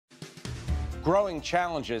growing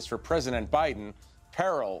challenges for President Biden,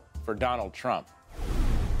 peril for Donald Trump.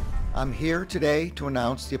 I'm here today to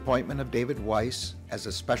announce the appointment of David Weiss as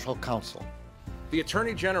a special counsel. The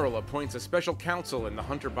Attorney General appoints a special counsel in the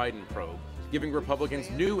Hunter Biden probe, giving Republicans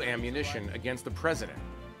new ammunition against the president.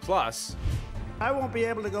 Plus, I won't be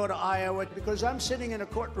able to go to Iowa because I'm sitting in a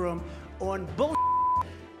courtroom on bull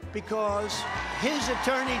because his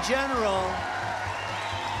Attorney General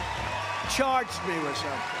charged me with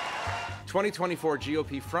something. 2024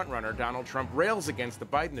 GOP frontrunner Donald Trump rails against the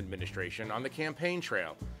Biden administration on the campaign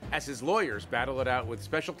trail as his lawyers battle it out with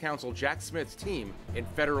special counsel Jack Smith's team in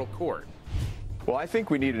federal court. Well, I think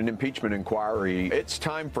we need an impeachment inquiry. It's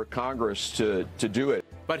time for Congress to do it.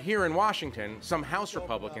 But here in Washington, some House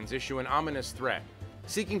Republicans issue an ominous threat,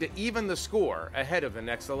 seeking to even the score ahead of the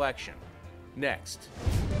next election. Next.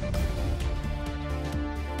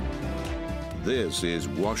 This is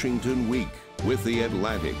Washington Week with The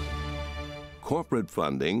Atlantic. Corporate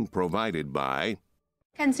funding provided by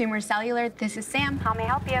Consumer Cellular. This is Sam. How may I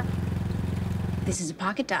help you? This is a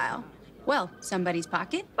pocket dial. Well, somebody's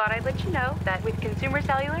pocket. Thought I'd let you know that with Consumer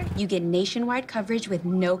Cellular, you get nationwide coverage with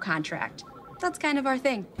no contract. That's kind of our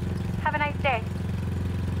thing. have a nice day.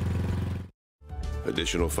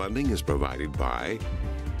 Additional funding is provided by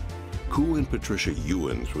Koo and Patricia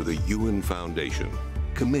Ewan through the Ewan Foundation,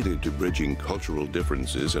 committed to bridging cultural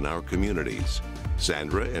differences in our communities.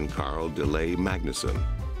 Sandra and Carl DeLay Magnuson,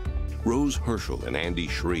 Rose Herschel and Andy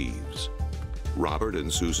Shreves, Robert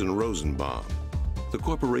and Susan Rosenbaum, the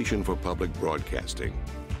Corporation for Public Broadcasting,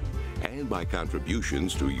 and by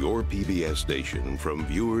contributions to your PBS station from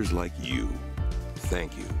viewers like you.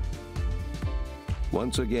 Thank you.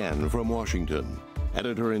 Once again from Washington,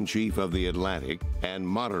 Editor-in-Chief of The Atlantic and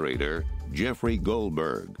moderator, Jeffrey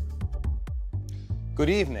Goldberg. Good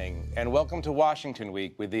evening, and welcome to Washington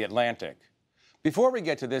Week with The Atlantic. Before we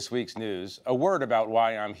get to this week's news, a word about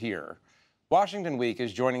why I'm here. Washington Week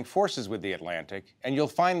is joining forces with The Atlantic, and you'll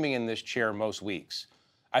find me in this chair most weeks.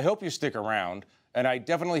 I hope you stick around, and I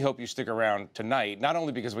definitely hope you stick around tonight, not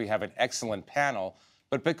only because we have an excellent panel,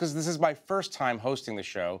 but because this is my first time hosting the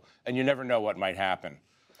show, and you never know what might happen.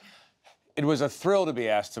 It was a thrill to be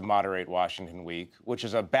asked to moderate Washington Week, which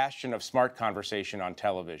is a bastion of smart conversation on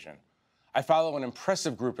television. I follow an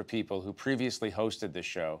impressive group of people who previously hosted this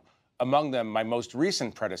show, among them my most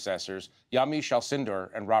recent predecessors, Yami Shalcindor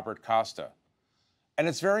and Robert Costa. And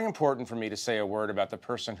it's very important for me to say a word about the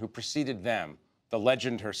person who preceded them, the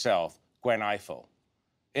legend herself, Gwen Ifill.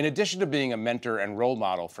 In addition to being a mentor and role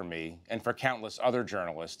model for me and for countless other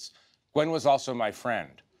journalists, Gwen was also my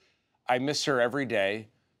friend. I miss her every day,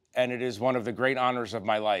 and it is one of the great honors of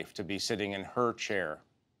my life to be sitting in her chair.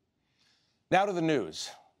 Now to the news.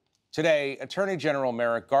 Today, Attorney General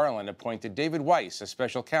Merrick Garland appointed David Weiss as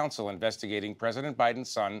special counsel investigating President Biden's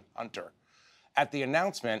son, Hunter. At the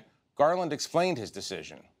announcement, Garland explained his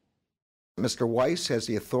decision. Mr. Weiss has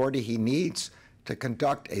the authority he needs to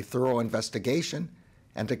conduct a thorough investigation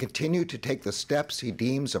and to continue to take the steps he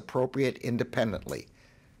deems appropriate independently,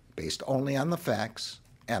 based only on the facts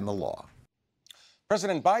and the law.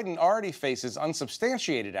 President Biden already faces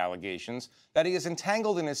unsubstantiated allegations that he is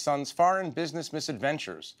entangled in his son's foreign business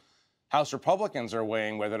misadventures. House Republicans are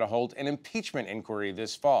weighing whether to hold an impeachment inquiry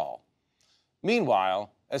this fall.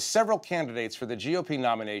 Meanwhile, as several candidates for the GOP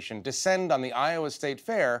nomination descend on the Iowa State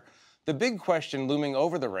Fair, the big question looming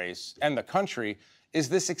over the race and the country is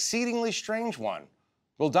this exceedingly strange one.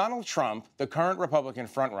 Will Donald Trump, the current Republican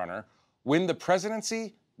frontrunner, win the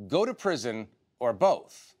presidency, go to prison, or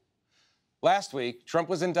both? Last week, Trump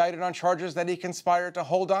was indicted on charges that he conspired to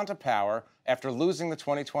hold on to power after losing the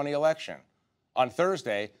 2020 election. On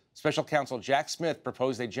Thursday, Special Counsel Jack Smith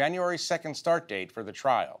proposed a January 2nd start date for the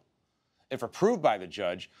trial. If approved by the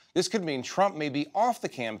judge, this could mean Trump may be off the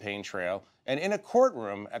campaign trail and in a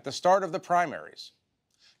courtroom at the start of the primaries.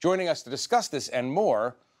 Joining us to discuss this and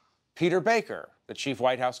more, Peter Baker, the chief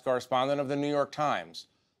White House correspondent of the New York Times,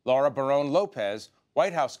 Laura Barrón-López,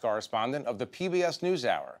 White House correspondent of the PBS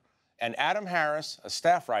NewsHour, and Adam Harris, a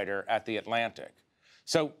staff writer at The Atlantic.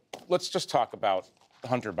 So let's just talk about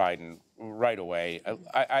Hunter Biden right away.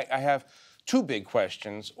 I have two big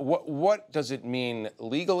questions. What does it mean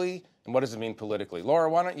legally, and what does it mean politically? Laura,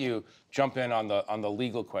 why don't you jump in on the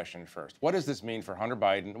legal question first? What does this mean for Hunter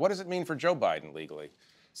Biden? What does it mean for Joe Biden legally?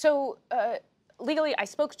 So legally, I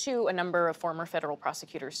spoke to a number of former federal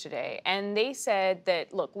prosecutors today, and they said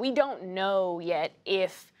that, look, we don't know yet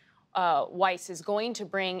if Weiss is going to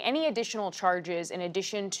bring any additional charges in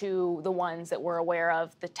addition to the ones that we're aware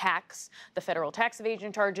of, the federal tax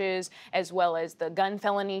evasion charges, as well as the gun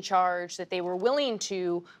felony charge that they were willing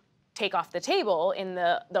to take off the table in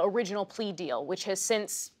the original plea deal, which has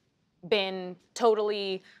since been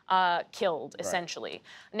totally killed, essentially.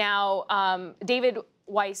 Now, David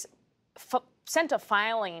Weiss sent a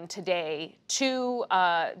filing today to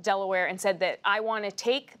Delaware and said that I want to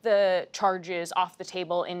take the charges off the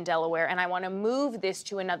table in Delaware and I want to move this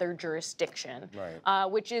to another jurisdiction,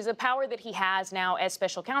 which is a power that he has now as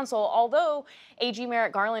special counsel, although AG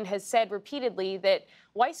Merrick Garland has said repeatedly that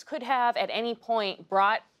Weiss could have at any point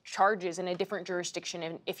brought charges in a different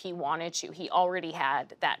jurisdiction if he wanted to. He already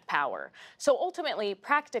had that power. So ultimately,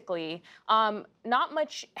 practically, not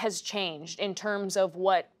much has changed in terms of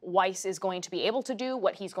what Weiss is going to be able to do,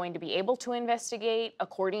 what he's going to be able to investigate,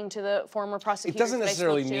 according to the former prosecutors. It doesn't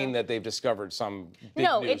necessarily mean that they've discovered some big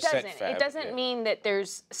No, new it doesn't. setback. It doesn't mean that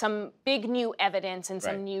there's some big new evidence and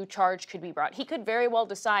some new charge could be brought. He could very well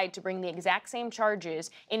decide to bring the exact same charges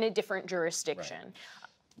in a different jurisdiction.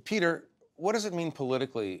 Peter, what does it mean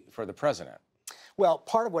politically for the president? Well,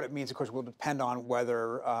 part of what it means, of course, will depend on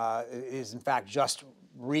whether it is, in fact, just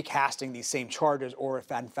recasting these same charges or if,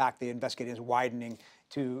 in fact, the investigation is widening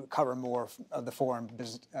to cover more of the foreign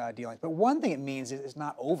business dealings. But one thing it means is it's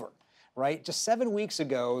not over, right? Just 7 weeks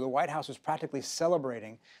ago, the White House was practically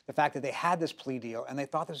celebrating the fact that they had this plea deal and they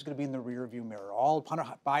thought this was going to be in the rearview mirror. All Hunter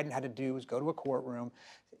Biden had to do was go to a courtroom,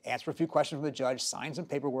 answer a few questions from the judge, sign some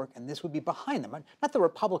paperwork, and this would be behind them. Not the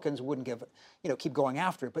Republicans wouldn't keep going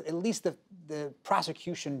after it, but at least the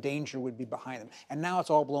prosecution danger would be behind them. And now it's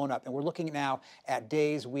all blown up. And we're looking now at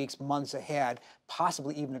days, weeks, months ahead,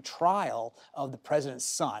 possibly even a trial of the president's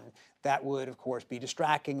son. That would, of course, be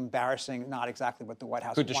distracting, embarrassing, not exactly what the White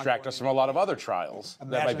House could distract us from a lot of other trials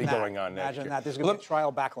that might be going on next year. Imagine that. There's going to be a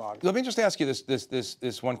trial backlog. Let me just ask you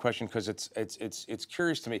this one question, because it's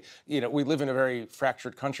curious to me. You know, we live in a very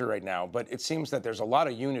fractured country right now, but it seems that there's a lot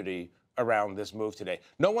of unity around this move today.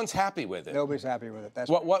 No one's happy with it. Nobody's happy with it. That's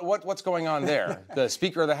what's going on there? The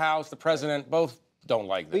Speaker of the House, the President, both don't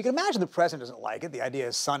like this. Well, you can imagine the president doesn't like it. The idea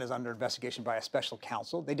his son is under investigation by a special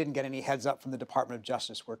counsel. They didn't get any heads up from the Department of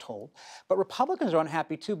Justice, we're told. But Republicans are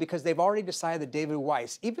unhappy, too, because they've already decided that David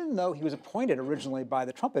Weiss, even though he was appointed originally by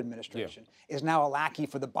the Trump administration, is now a lackey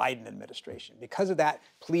for the Biden administration. Because of that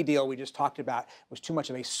plea deal we just talked about was too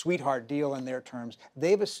much of a sweetheart deal in their terms,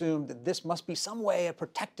 they've assumed that this must be some way of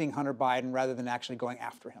protecting Hunter Biden rather than actually going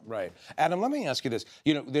after him. Right. Adam, let me ask you this.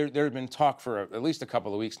 You know, there have been talk for at least a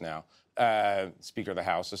couple of weeks now, Speaker of the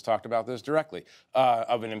House has talked about this directly,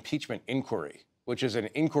 of an impeachment inquiry, which is an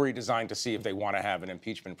inquiry designed to see if they want to have an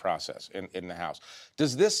impeachment process in the House.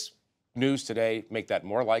 Does this news today make that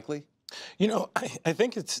more likely? You know, I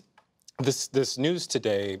think it's this news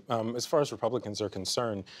today, as far as Republicans are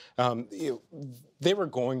concerned, they were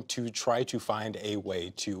going to try to find a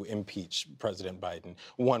way to impeach President Biden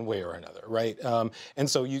one way or another, right? And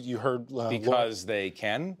so you heard because they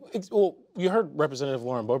can. Well, you heard Representative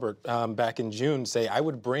Lauren Boebert back in June say, "I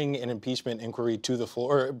would bring an impeachment inquiry to the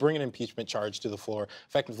floor, or bring an impeachment charge to the floor,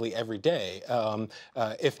 effectively every day,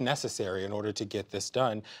 if necessary, in order to get this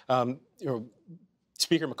done."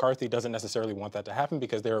 Speaker McCarthy doesn't necessarily want that to happen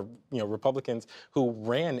because there are Republicans who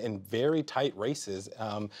ran in very tight races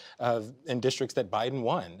in districts that Biden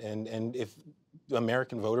won. And if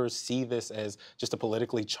American voters see this as just a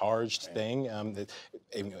politically charged thing, that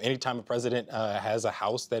anytime a president has a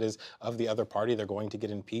House that is of the other party, they're going to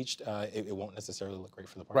get impeached. It won't necessarily look great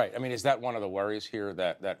for the party. Right. I mean, is that one of the worries here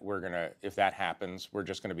that we're going to, if that happens, we're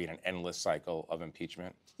just going to be in an endless cycle of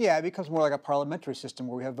impeachment? Yeah, it becomes more like a parliamentary system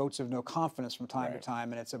where we have votes of no confidence from time to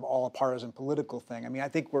time, and it's all a partisan political thing. I mean, I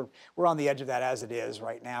think we're on the edge of that as it is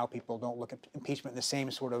right now. People don't look at impeachment in the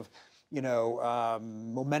same sort of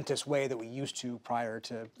momentous way that we used to prior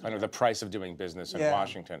to the price of doing business in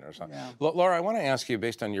Washington or something. Yeah. Laura, I want to ask you,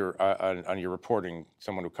 based on your reporting,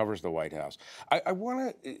 someone who covers the White House,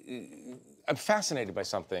 I'm fascinated by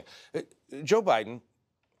something. Joe Biden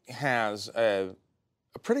has a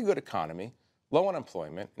pretty good economy, low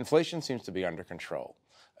unemployment, inflation seems to be under control.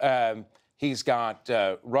 He's got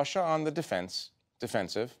Russia on the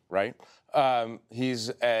defensive, right?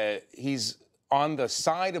 He's on the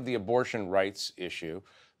side of the abortion rights issue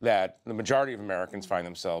that the majority of Americans find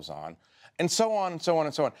themselves on, and so on and so on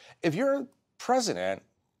and so on. If you're president,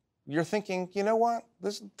 you're thinking, you know what,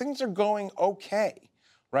 things are going okay,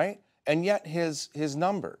 right? And yet his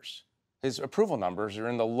numbers, his approval numbers are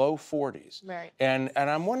in the low 40s. Right. And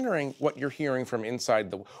I'm wondering what you're hearing from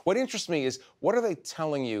inside what interests me is, what are they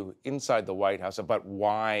telling you inside the White House about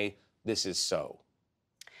why this is so?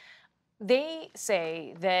 They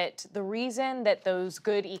say that the reason that those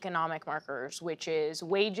good economic markers, which is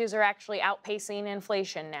wages are actually outpacing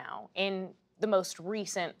inflation now in the most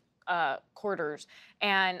recent quarters,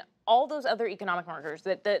 and all those other economic markers,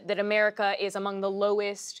 that America is among the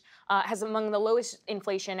lowest has among the lowest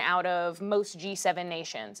inflation out of most G7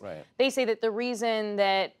 nations. Right. They say that the reason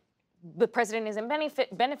that the president isn't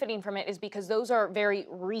benefiting from it is because those are very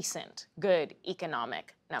recent good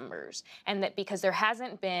economic numbers, and that because there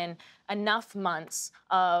hasn't been enough months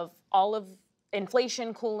of all of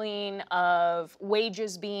inflation cooling, of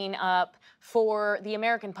wages being up, for the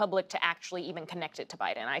American public to actually even connect it to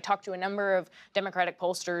Biden. I talked to a number of Democratic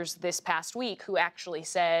pollsters this past week who actually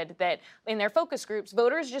said that in their focus groups,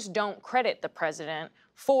 voters just don't credit the president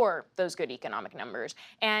for those good economic numbers.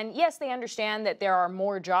 And yes, they understand that there are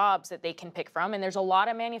more jobs that they can pick from, and there's a lot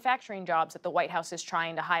of manufacturing jobs that the White House is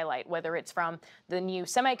trying to highlight, whether it's from the new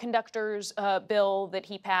semiconductors bill that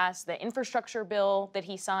he passed, the infrastructure bill that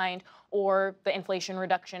he signed, or the Inflation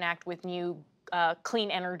Reduction Act with new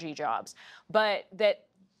clean energy jobs. But that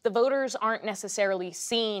the voters aren't necessarily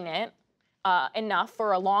seeing it enough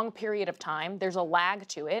for a long period of time. There's a lag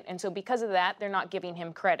to it, and so because of that, they're not giving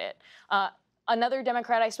him credit. Another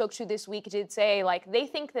Democrat I spoke to this week did say, like, they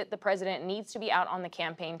think that the president needs to be out on the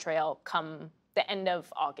campaign trail come the end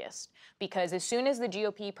of August, because as soon as the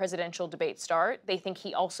GOP presidential debates start, they think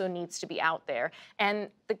he also needs to be out there. And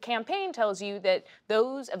the campaign tells you that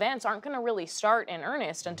those events aren't going to really start in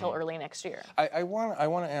earnest until early next year. I want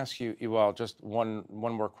to ask you all just one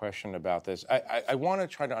more question about this. I want to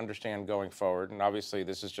try to understand going forward, and obviously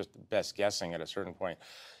this is just best guessing at a certain point,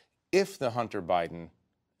 if the Hunter Biden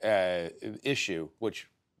issue, which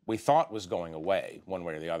we thought was going away one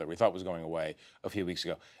way or the other, we thought was going away a few weeks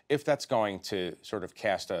ago, if that's going to sort of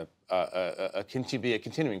cast be a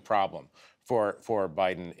continuing problem for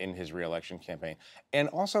Biden in his reelection campaign, and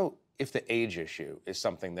also if the age issue is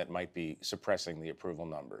something that might be suppressing the approval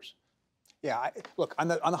numbers. Yeah, look, on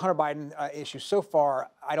the Hunter Biden issue, so far,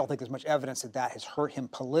 I don't think there's much evidence that that has hurt him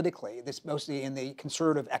politically. This mostly in the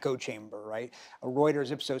conservative echo chamber, right? A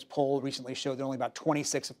Reuters Ipsos poll recently showed that only about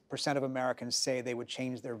 26% of Americans say they would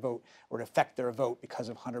change their vote or affect their vote because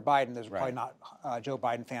of Hunter Biden. Those are probably not Joe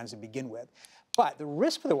Biden fans to begin with. But the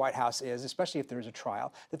risk for the White House is, especially if there is a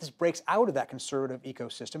trial, that this breaks out of that conservative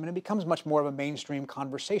ecosystem and it becomes much more of a mainstream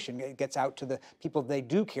conversation. It gets out to the people they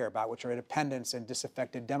do care about, which are independents and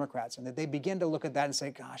disaffected Democrats, and that they begin to look at that and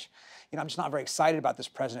say, gosh, you know, I'm just not very excited about this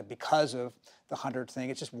president because of the Hunter thing.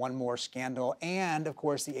 It's just one more scandal. And, of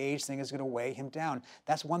course, the age thing is going to weigh him down.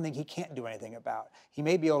 That's one thing he can't do anything about. He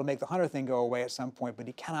may be able to make the Hunter thing go away at some point, but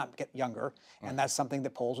he cannot get younger, and that's something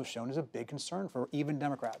that polls have shown is a big concern for even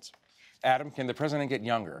Democrats. Adam, can the president get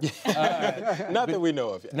younger? Not that we know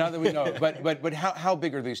of yet. Not that we know of. But how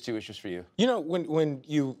big are these two issues for you? You know,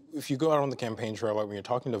 if you go out on the campaign trail, when you're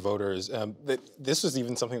talking to voters, this was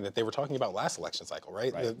even something that they were talking about last election cycle,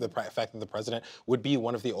 right? The fact that the president would be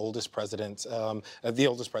one of the oldest presidents,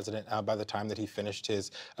 by the time that he finished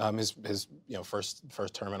his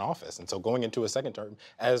first term in office, and so going into a second term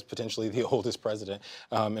as potentially the oldest president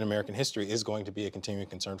in American history is going to be a continuing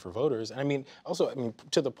concern for voters. And I mean,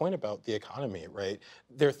 to the point about the economy, right?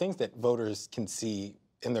 There are things that voters can see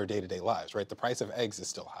in their day-to-day lives, right? The price of eggs is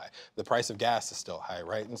still high. The price of gas is still high,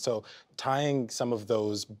 right? And so tying some of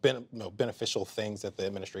those beneficial things that the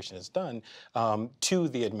administration has done to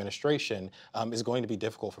the administration is going to be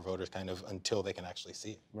difficult for voters kind of until they can actually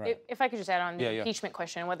see it. Right. If I could just add on the impeachment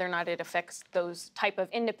question, whether or not it affects those type of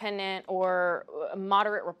independent or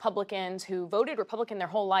moderate Republicans who voted Republican their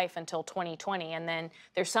whole life until 2020, and then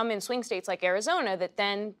there's some in swing states like Arizona that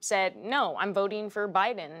then said, no, I'm voting for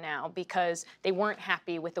Biden now because they weren't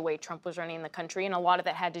happy with the way Trump was running the country, and a lot of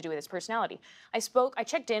that had to do with his personality. I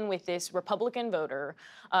checked in with this Republican voter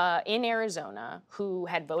in Arizona who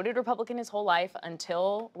had voted Republican his whole life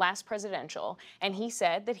until last presidential, and he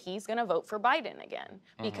said that he's going to vote for Biden again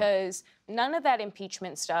because none of that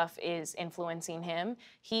impeachment stuff is influencing him.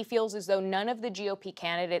 He feels as though none of the GOP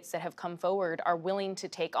candidates that have come forward are willing to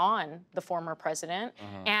take on the former president,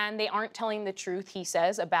 and they aren't telling the truth, he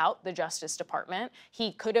says, about the Justice Department.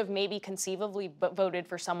 He could have maybe conceivably voted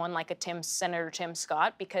for someone like Senator Tim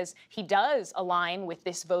Scott because he does align with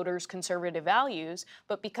this voters' conservative values,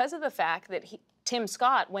 but because of the fact that Tim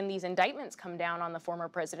Scott, when these indictments come down on the former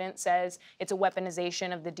president, says it's a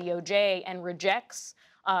weaponization of the DOJ and rejects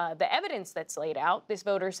the evidence that's laid out, this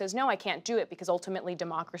voter says, no, I can't do it because ultimately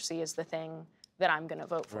democracy is the thing that I'm going to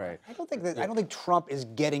vote for. Right. I don't think Trump is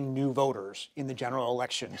getting new voters in the general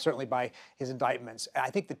election, certainly by his indictments. I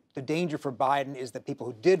think that the danger for Biden is that people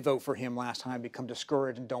who did vote for him last time become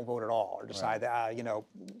discouraged and don't vote at all, or decide that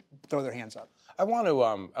throw their hands up. I want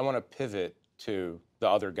to pivot to the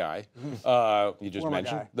other guy you just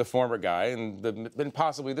mentioned, the former guy, and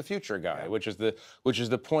possibly the future guy, which is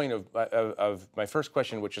the point of my first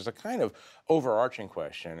question, which is a kind of overarching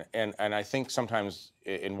question, and I think sometimes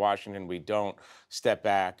in Washington we don't step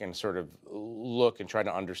back and sort of look and try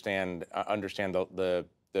to understand the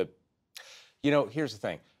here's the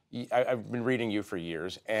thing. I've been reading you for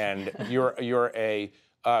years, and you're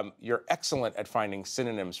excellent at finding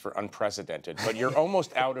synonyms for unprecedented, but you're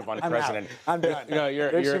almost out of unprecedented. I'm done.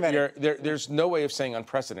 There's no way of saying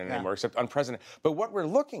unprecedented anymore except unprecedented. But what we're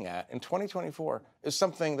looking at in 2024 is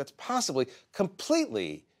something that's possibly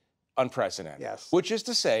completely unprecedented. Yes. Which is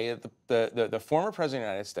to say that the former president of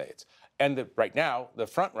the United States and right now the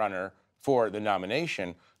front runner for the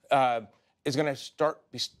nomination is going to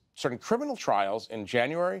starting criminal trials in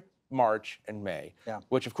January, March, and May,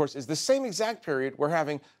 which, of course, is the same exact period we're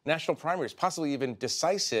having national primaries, possibly even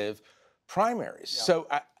decisive primaries. Yeah. So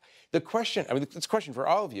it's a question for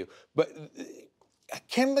all of you, but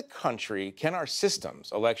can our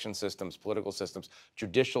systems, election systems, political systems,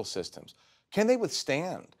 judicial systems, can they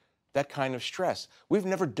withstand that kind of stress? We've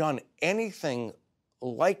never done anything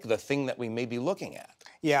like the thing that we may be looking at.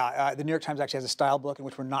 Yeah, the New York Times actually has a style book in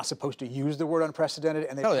which we're not supposed to use the word unprecedented,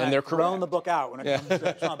 and they've thrown the book out when it comes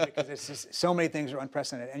to Trump because it's just, so many things are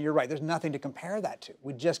unprecedented. And you're right, there's nothing to compare that to.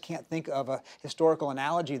 We just can't think of a historical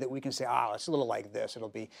analogy that we can say, it's a little like this. It'll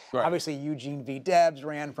be, obviously, Eugene V. Debs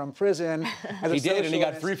ran from prison. He did, and he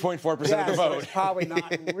got 3.4% of the vote. So it's probably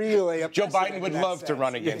not really a Joe Biden would love to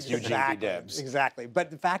run against Eugene V. Debs. Exactly. But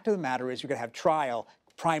the fact of the matter is you're going to have trial,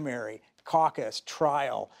 primary, caucus,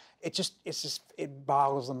 trial. It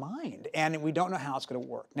boggles the mind, and we don't know how it's going to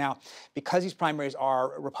work. Now, because these primaries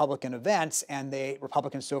are Republican events, and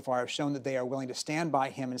Republicans so far have shown that they are willing to stand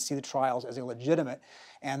by him and see the trials as illegitimate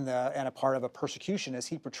and a part of a persecution as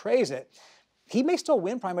he portrays it, he may still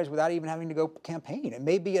win primaries without even having to go campaign. It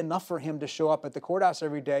may be enough for him to show up at the courthouse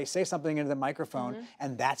every day, say something into the microphone,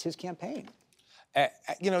 and that's his campaign.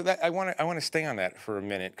 I want to stay on that for a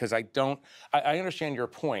minute because I understand your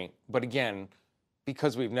point, but again,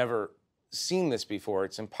 because we've never seen this before,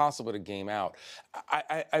 it's impossible to game out.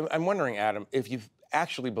 I'm wondering, Adam, if you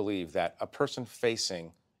actually believe that a person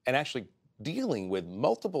facing and actually dealing with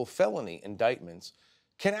multiple felony indictments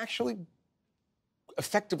can actually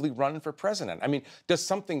effectively run for president. I mean, does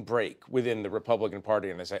something break within the Republican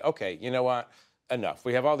Party and they say, okay, you know what? Enough.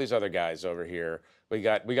 We have all these other guys over here. We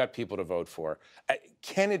got people to vote for.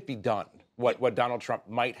 Can it be done? What Donald Trump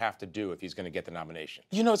might have to do if he's going to get the nomination?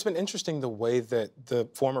 You know, it's been interesting the way that the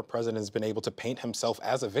former president has been able to paint himself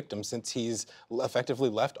as a victim since he's effectively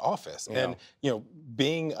left office. Yeah. And,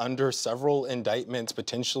 being under several indictments,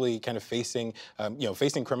 potentially kind of facing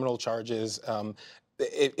criminal charges,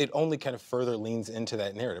 it only kind of further leans into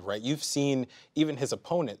that narrative, right? You've seen even his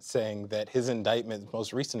opponent saying that his indictment,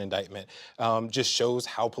 most recent indictment, just shows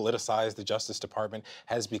how politicized the Justice Department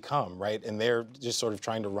has become, right? And they're just sort of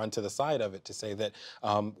trying to run to the side of it to say that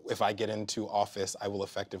if I get into office, I will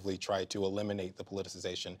effectively try to eliminate the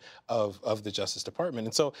politicization of the Justice Department.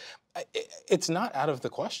 And so it's not out of the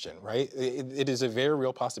question, right? It is a very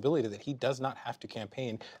real possibility that he does not have to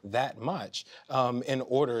campaign that much in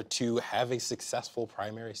order to have a successful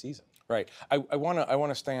primary season. Right. I want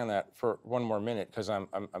to stay on that for one more minute because I'm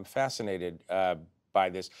fascinated by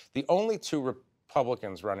this. The only two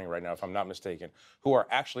Republicans running right now, if I'm not mistaken, who are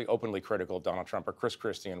actually openly critical of Donald Trump are Chris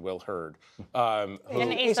Christie and Will Hurd, and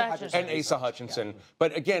Asa Hutchinson. Yeah.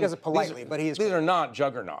 But again, he does it politely, but these are not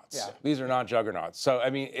juggernauts. Yeah. These are not juggernauts. So I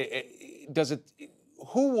mean,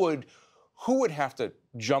 who would have to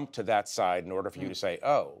jump to that side in order for you to say,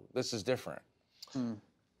 oh, this is different?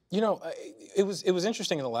 You know, it was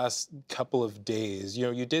interesting in the last couple of days. You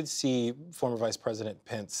know, you did see former Vice President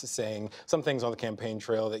Pence saying some things on the campaign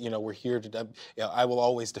trail that, we're here to, I will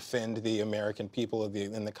always defend the American people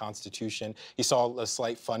in the Constitution. He saw a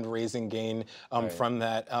slight fundraising gain from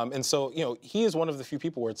that. And so, he is one of the few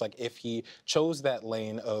people where it's like if he chose that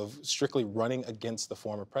lane of strictly running against the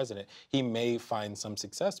former president, he may find some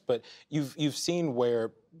success. But you've seen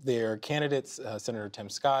where their candidates, Senator Tim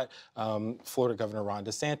Scott, Florida Governor Ron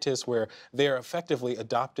DeSantis, where they're effectively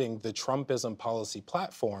adopting the Trumpism policy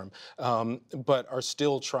platform, but are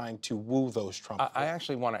still trying to woo those Trump voters. I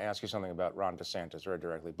actually want to ask you something about Ron DeSantis very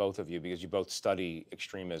directly, both of you, because you both study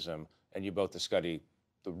extremism and you both study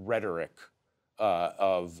the rhetoric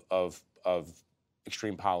of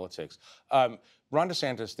extreme politics. Ron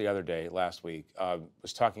DeSantis the other day, last week,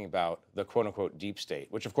 was talking about the quote-unquote deep state,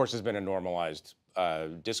 which of course has been a normalized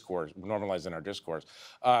normalized in our discourse.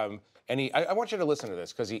 And I want you to listen to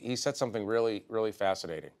this because he said something really, really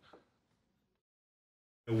fascinating.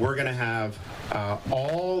 We're going to have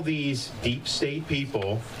all these deep state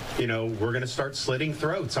people, we're going to start slitting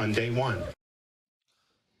throats on day one.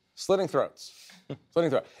 Slitting throats.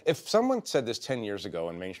 Slitting throats. If someone said this 10 years ago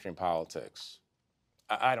in mainstream politics,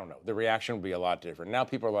 I don't know, the reaction would be a lot different. Now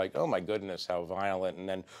people are like, oh my goodness, how violent, and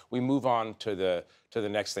then we move on to the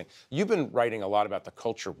next thing. You've been writing a lot about the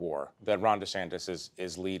culture war that Ron DeSantis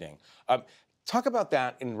is leading. Talk about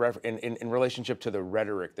that in relationship to the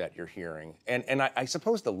rhetoric that you're hearing. And I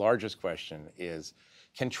suppose the largest question is,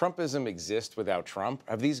 can Trumpism exist without Trump?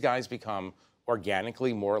 Have these guys become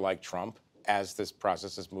organically more like Trump as this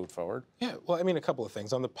process has moved forward? Yeah, well, I mean, a couple of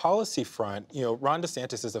things. On the policy front, Ron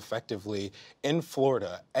DeSantis is effectively in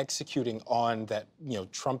Florida executing on that,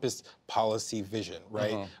 Trumpist policy vision,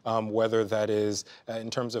 right? Whether that is in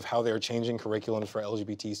terms of how they're changing curriculums for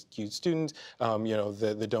LGBTQ students,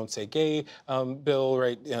 the Don't Say Gay bill,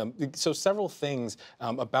 right? So several things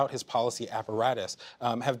about his policy apparatus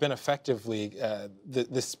have been effectively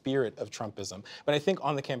the spirit of Trumpism. But I think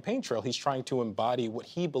on the campaign trail, he's trying to embody what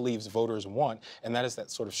he believes voters want, and that is that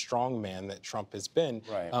sort of strong man that Trump has been.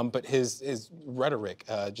 Right. But his rhetoric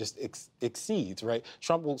just exceeds, right?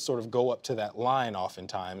 Trump will sort of go up to that line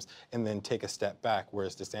oftentimes and then take a step back,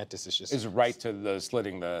 whereas DeSantis is right to the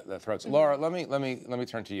slitting the throats. Laura, let me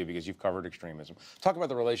turn to you because you've covered extremism. Talk about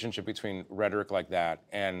the relationship between rhetoric like that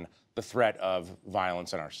and the threat of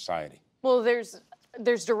violence in our society. Well,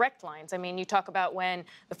 there's direct lines. I mean, you talk about when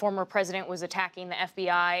the former president was attacking the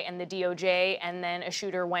FBI and the DOJ, and then a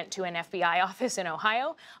shooter went to an FBI office in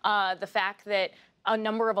Ohio. The fact that a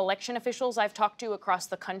number of election officials I've talked to across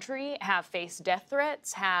the country have faced death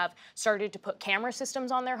threats, have started to put camera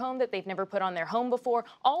systems on their home that they've never put on their home before,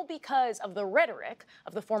 all because of the rhetoric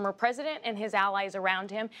of the former president and his allies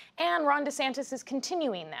around him. And Ron DeSantis is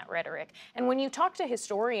continuing that rhetoric. And when you talk to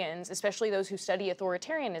historians, especially those who study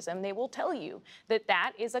authoritarianism, they will tell you that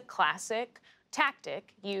that is a classic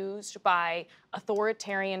tactic used by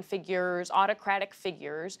authoritarian figures, autocratic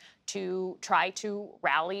figures, to try to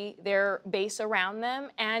rally their base around them,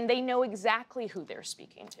 and they know exactly who they're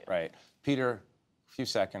speaking to. Right. Peter, a few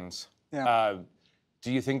seconds. Yeah.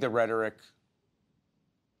 Do you think the rhetoric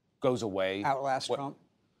goes away? Outlast Trump?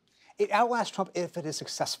 It outlasts Trump if it is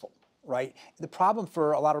successful. Right? The problem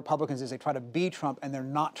for a lot of Republicans is they try to be Trump and they're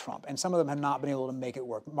not Trump, and some of them have not been able to make it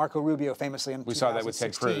work. Marco Rubio famously in 2016, saw that with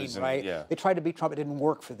Ted Cruz, right? Yeah. They tried to be Trump, it didn't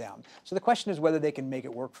work for them. So the question is whether they can make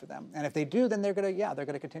it work for them, and if they do, then they're going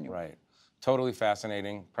to continue. Right. Totally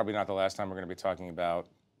fascinating. Probably not the last time we're going to be talking about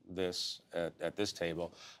this at this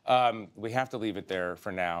table. We have to leave it there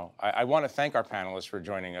for now. I want to thank our panelists for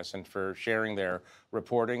joining us and for sharing their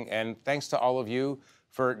reporting, and thanks to all of you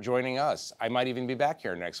for joining us. I might even be back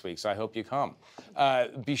here next week, so I hope you come.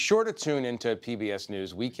 Be sure to tune into PBS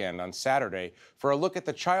News Weekend on Saturday for a look at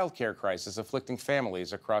the child care crisis afflicting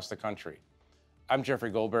families across the country. I'm Jeffrey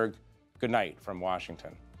Goldberg. Good night from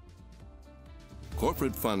Washington.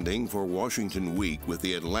 Corporate funding for Washington Week with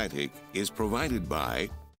The Atlantic is provided by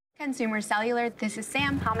Consumer Cellular, this is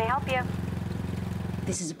Sam. How may I help you?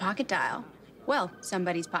 This is a pocket dial. Well,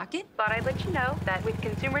 somebody's pocket. Thought I'd let you know that with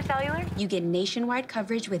Consumer Cellular, you get nationwide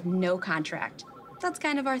coverage with no contract. That's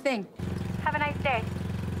kind of our thing. Have a nice day.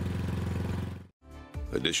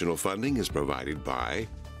 Additional funding is provided by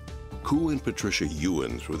Koo and Patricia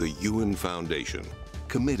Ewens with the Ewen Foundation,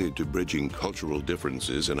 committed to bridging cultural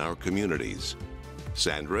differences in our communities.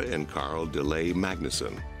 Sandra and Carl DeLay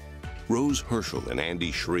Magnuson, Rose Herschel and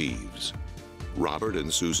Andy Shreves, Robert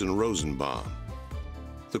and Susan Rosenbaum,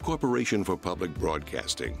 the Corporation for Public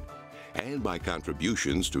Broadcasting, and by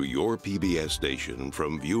contributions to your PBS station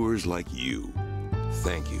from viewers like you.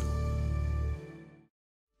 Thank you.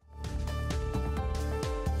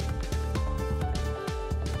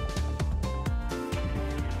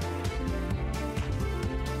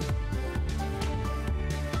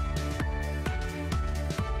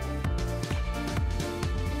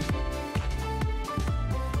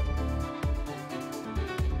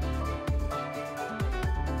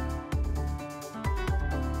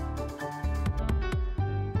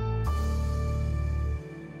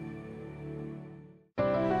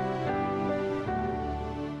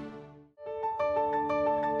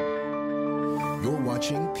 You're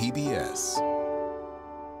watching PBS.